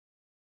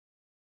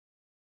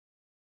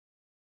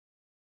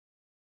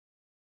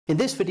In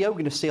this video, we're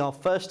going to see our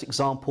first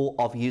example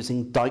of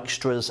using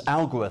Dijkstra's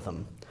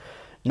algorithm.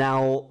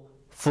 Now,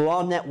 for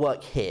our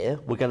network here,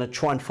 we're going to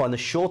try and find the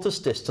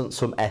shortest distance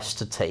from S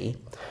to T.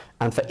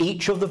 And for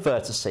each of the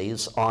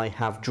vertices, I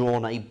have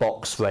drawn a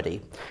box ready.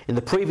 In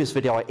the previous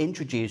video, I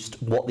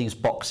introduced what these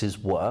boxes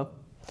were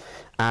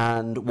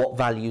and what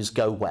values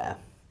go where.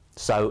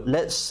 So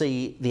let's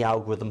see the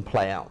algorithm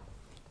play out.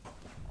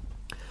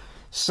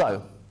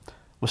 So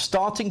we're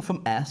starting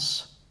from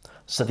S.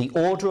 So the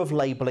order of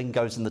labelling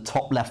goes in the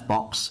top left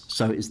box.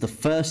 So it's the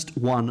first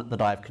one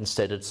that I've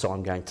considered. So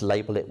I'm going to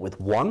label it with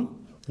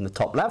 1 in the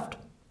top left.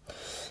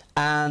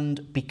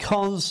 And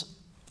because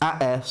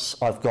at S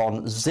I've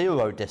gone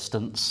 0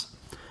 distance,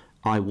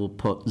 I will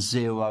put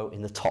 0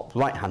 in the top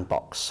right hand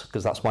box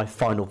because that's my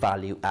final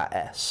value at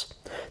S.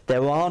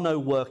 There are no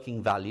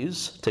working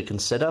values to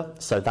consider,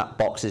 so that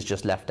box is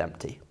just left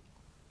empty.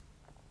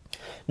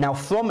 Now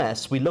from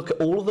S, we look at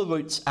all of the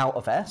routes out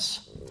of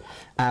S,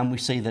 and we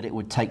see that it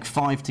would take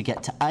 5 to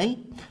get to A,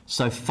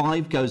 so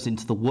 5 goes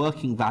into the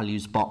working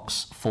values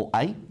box for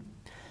A.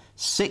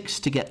 6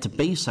 to get to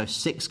B, so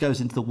 6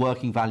 goes into the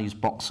working values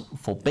box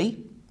for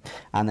B,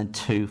 and then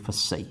 2 for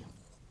C.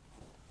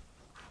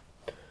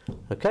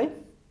 Okay,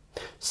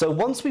 so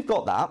once we've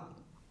got that,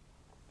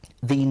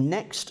 the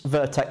next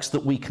vertex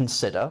that we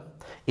consider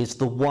is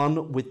the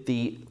one with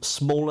the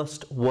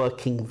smallest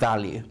working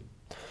value.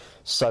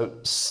 So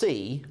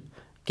C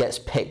gets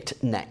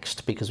picked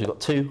next because we've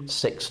got 2,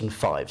 6 and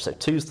 5. So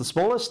 2 is the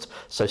smallest,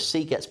 so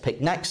C gets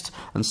picked next,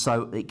 and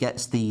so it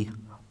gets the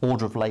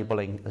order of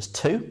labelling as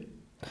 2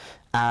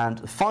 and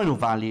the final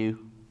value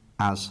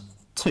as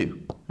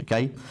 2.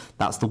 Okay,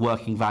 that's the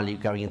working value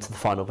going into the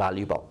final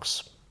value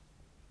box.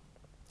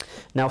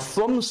 Now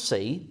from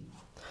C,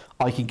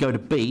 I can go to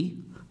B,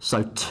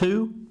 so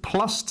 2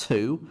 plus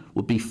 2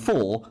 would be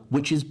 4,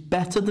 which is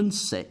better than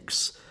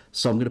 6,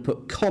 so I'm going to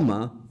put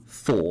comma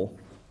 4.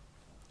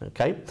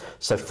 Okay,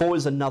 so 4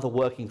 is another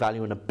working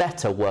value and a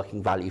better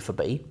working value for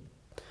B.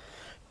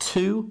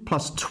 2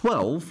 plus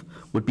 12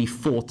 would be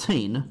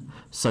 14,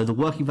 so the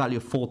working value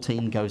of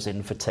 14 goes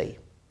in for T.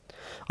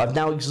 I've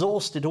now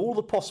exhausted all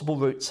the possible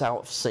routes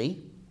out of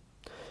C,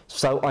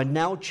 so I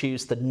now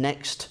choose the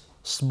next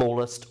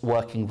smallest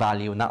working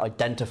value, and that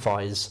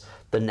identifies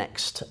the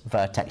next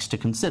vertex to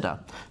consider.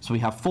 So we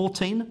have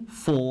 14,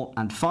 4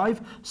 and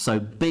 5, so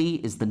B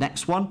is the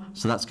next one,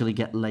 so that's going to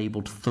get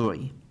labelled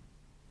 3.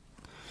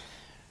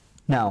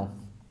 Now,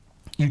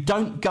 you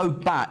don't go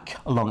back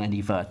along any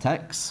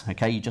vertex,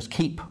 okay, you just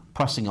keep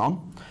pressing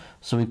on.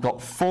 So we've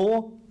got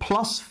 4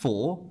 plus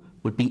 4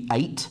 would be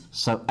 8,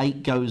 so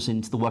 8 goes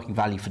into the working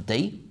value for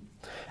D.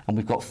 And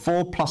we've got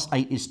 4 plus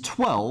 8 is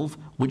 12,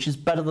 which is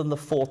better than the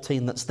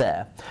 14 that's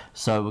there.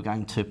 So we're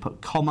going to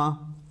put comma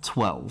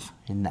 12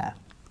 in there.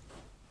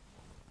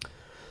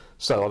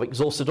 So I've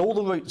exhausted all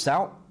the routes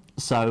out,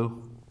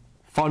 so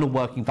final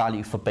working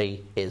value for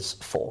B is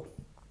 4.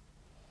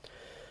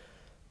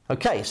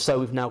 Okay, so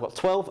we've now got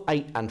 12,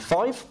 8 and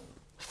 5.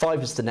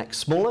 5 is the next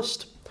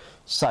smallest.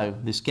 So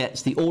this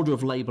gets the order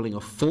of labelling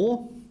of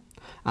 4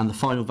 and the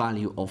final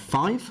value of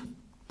 5.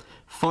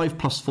 5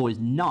 plus 4 is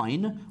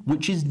 9,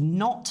 which is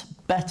not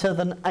better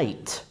than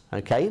 8.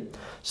 Okay,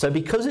 so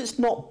because it's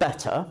not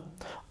better,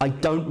 I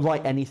don't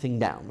write anything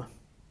down.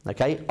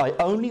 Okay, I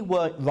only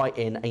write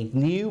in a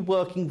new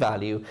working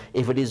value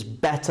if it is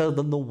better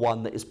than the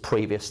one that is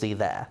previously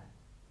there.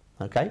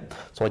 Okay,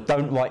 so I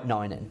don't write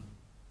 9 in.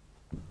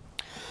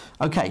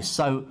 Okay,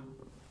 so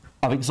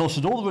I've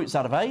exhausted all the routes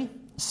out of A,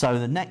 so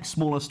the next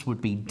smallest would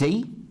be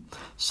D.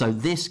 So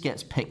this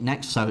gets picked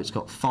next, so it's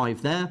got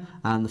 5 there,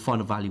 and the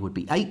final value would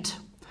be 8.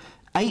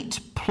 8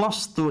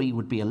 plus 3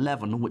 would be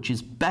 11, which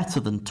is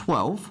better than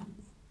 12.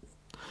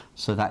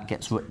 So that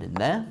gets written in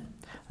there,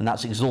 and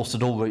that's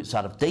exhausted all routes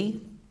out of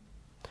D.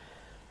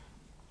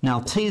 Now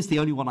T is the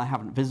only one I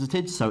haven't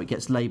visited, so it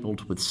gets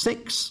labelled with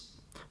 6.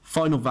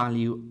 Final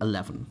value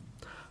 11.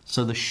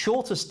 So the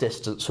shortest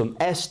distance from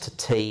S to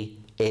T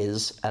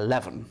is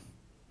 11.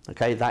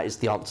 Okay, that is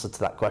the answer to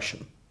that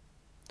question.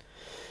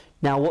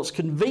 Now what's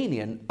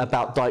convenient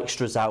about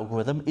Dijkstra's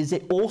algorithm is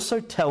it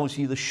also tells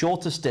you the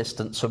shortest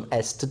distance from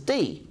S to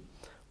D,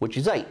 which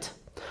is 8,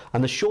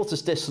 and the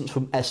shortest distance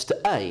from S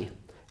to A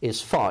is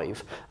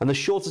 5, and the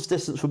shortest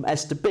distance from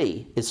S to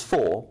B is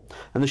 4,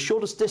 and the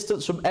shortest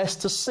distance from S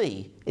to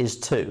C is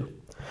 2.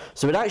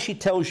 So it actually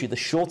tells you the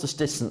shortest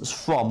distance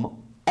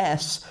from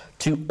S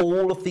to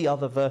all of the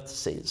other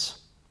vertices.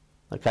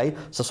 Okay,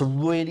 so it's a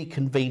really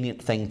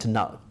convenient thing to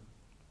know.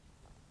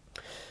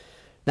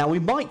 Now we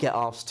might get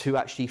asked to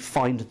actually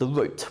find the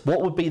route.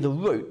 What would be the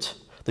route,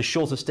 the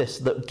shortest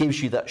distance that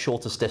gives you that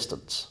shortest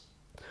distance?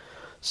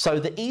 So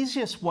the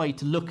easiest way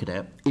to look at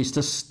it is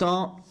to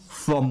start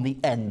from the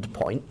end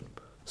point,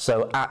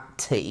 so at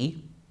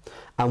T,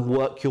 and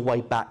work your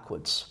way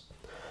backwards.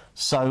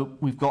 So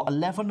we've got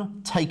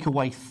 11 take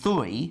away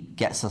 3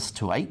 gets us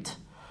to 8,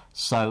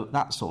 so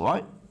that's all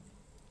right.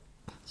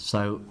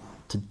 So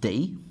to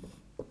D.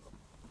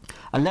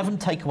 11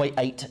 take away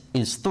 8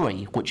 is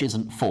 3, which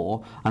isn't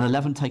 4, and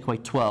 11 take away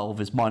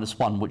 12 is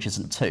 -1, which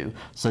isn't 2.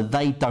 So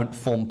they don't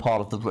form part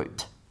of the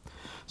route.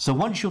 So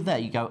once you're there,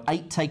 you go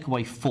 8 take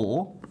away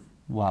 4.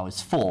 Well,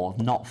 it's 4,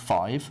 not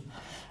 5.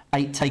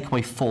 8 take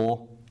away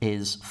 4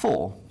 is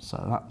 4.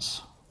 So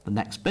that's the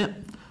next bit.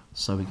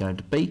 So we go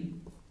to B.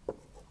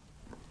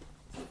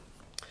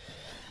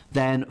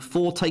 Then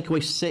 4 take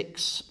away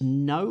 6,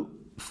 no.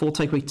 4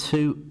 take away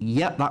 2,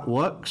 yep, that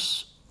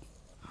works.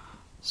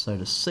 So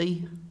to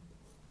C.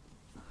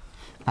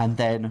 And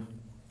then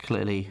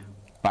clearly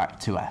back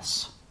to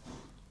S.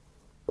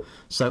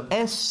 So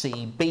S,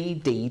 C, B,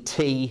 D,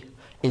 T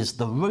is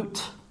the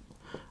root,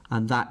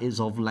 and that is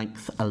of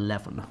length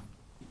 11.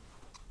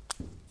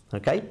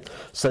 Okay,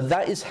 so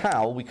that is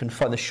how we can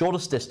find the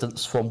shortest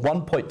distance from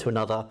one point to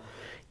another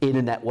in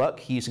a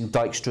network using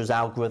Dijkstra's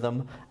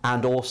algorithm,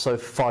 and also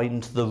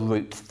find the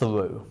root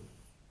through.